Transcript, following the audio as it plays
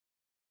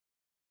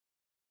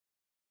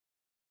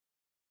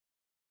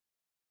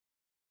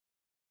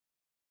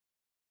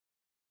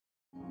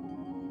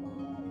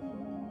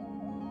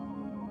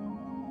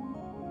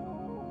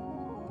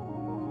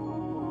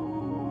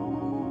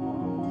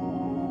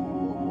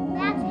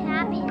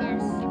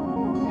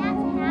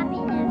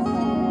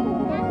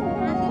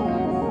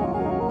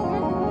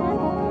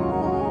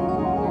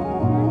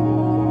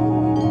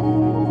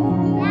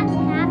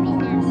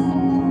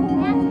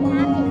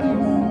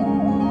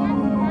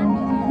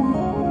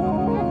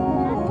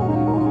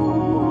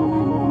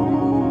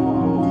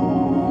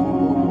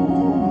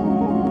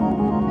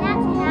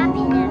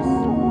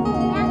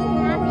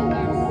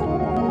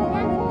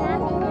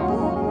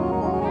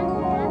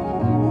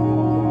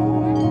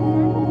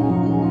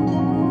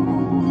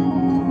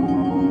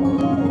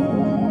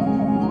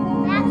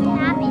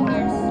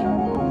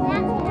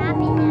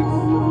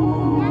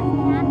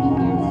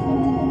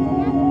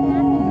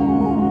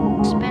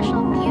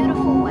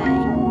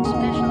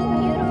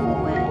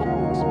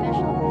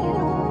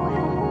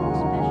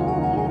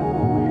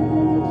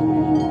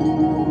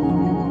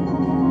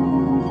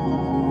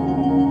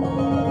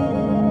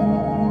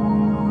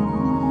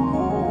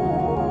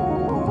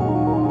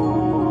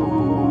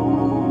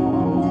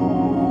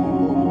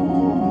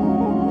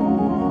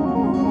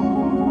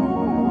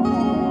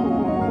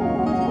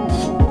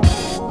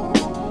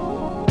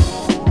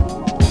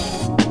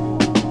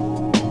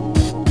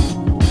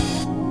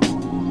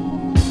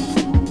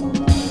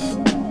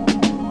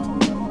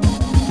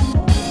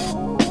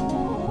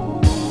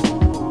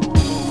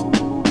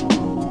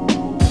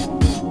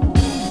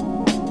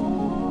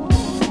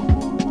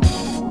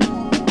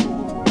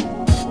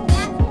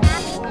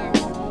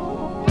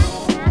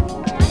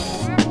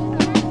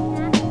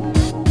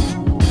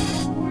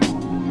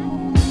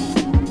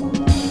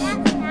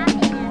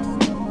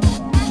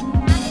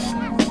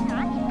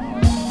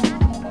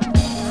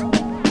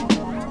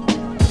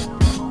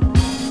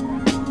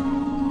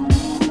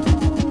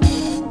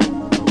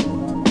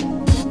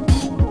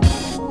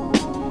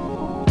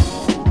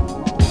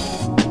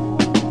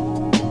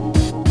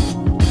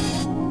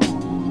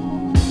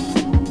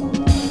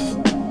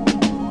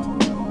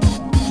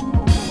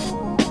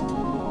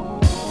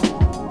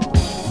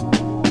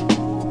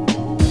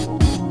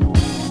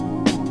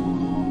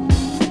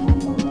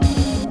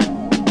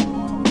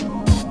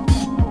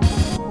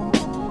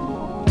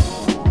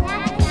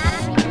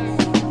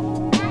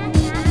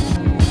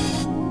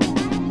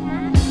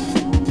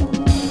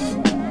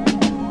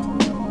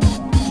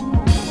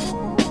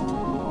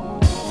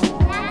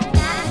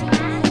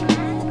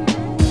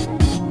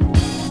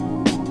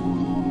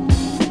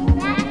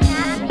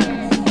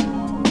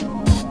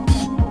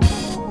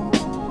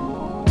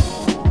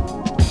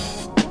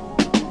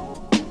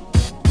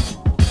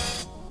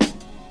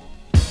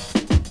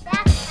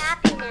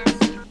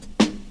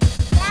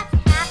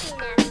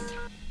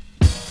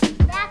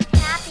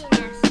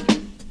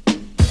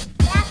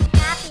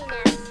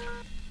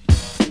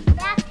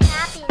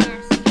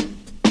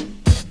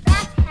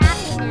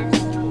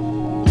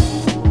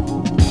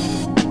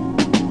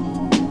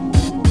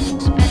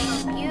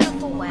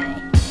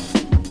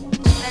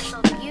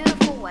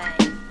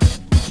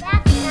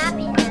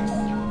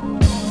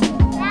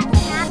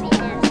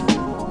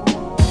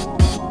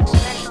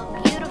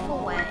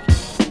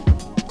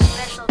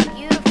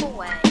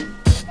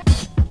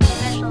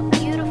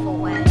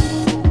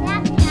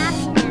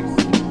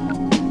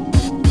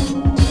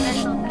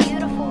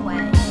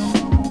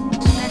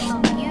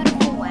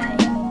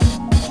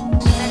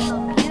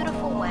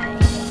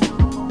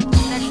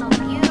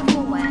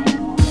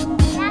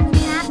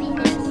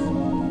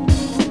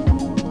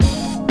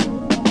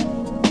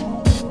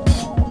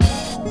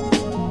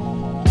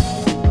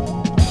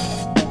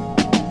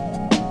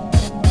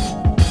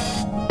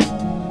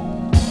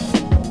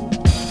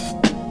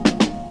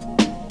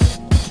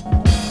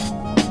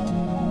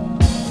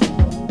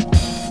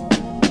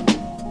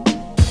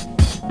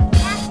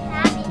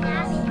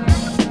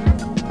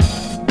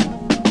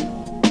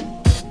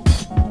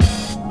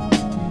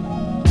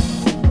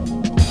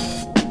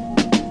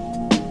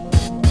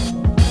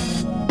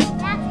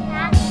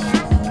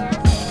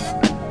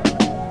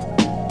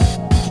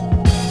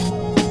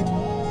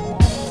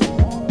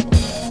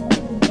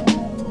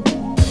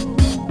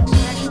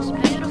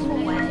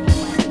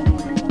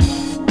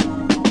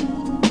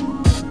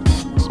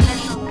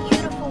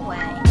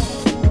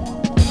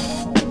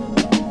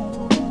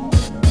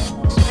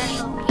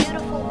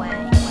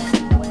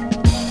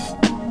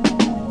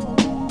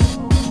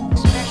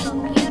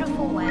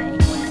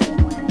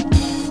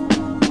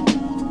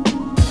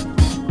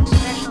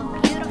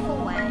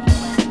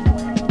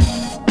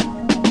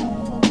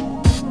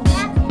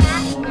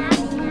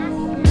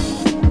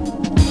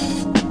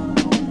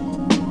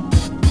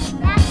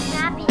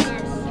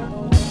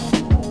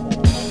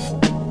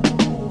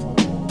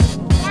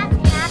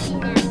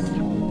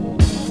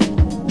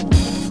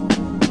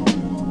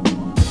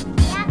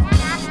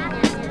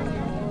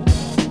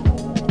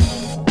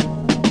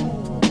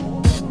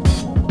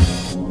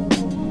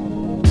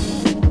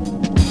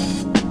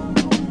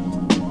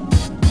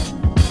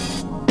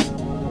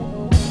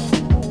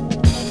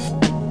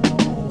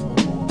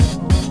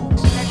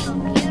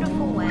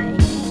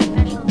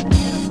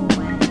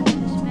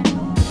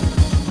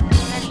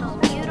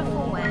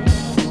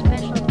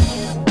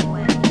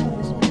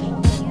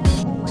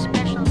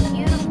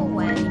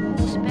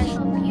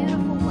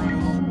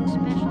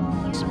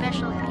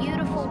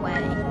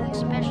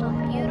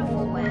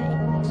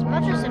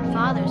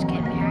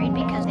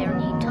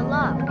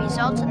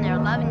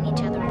loving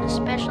each other in a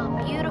special,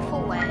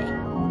 beautiful way.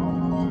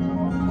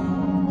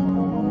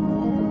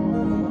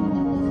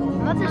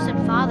 Mothers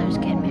and fathers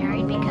get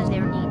married because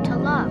their need to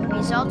love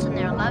results in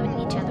their loving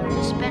each other in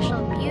a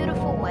special,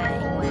 beautiful way.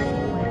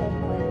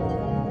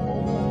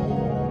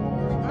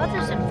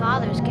 Mothers and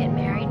fathers get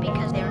married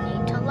because their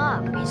need to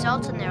love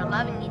results in their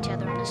loving each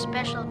other in a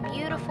special,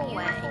 beautiful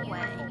way.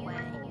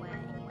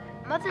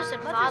 Mothers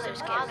and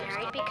fathers get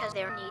married because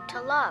their need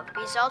to love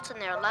results in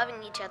their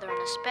loving each other in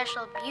a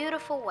special,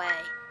 beautiful way.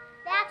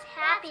 That's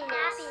happiness.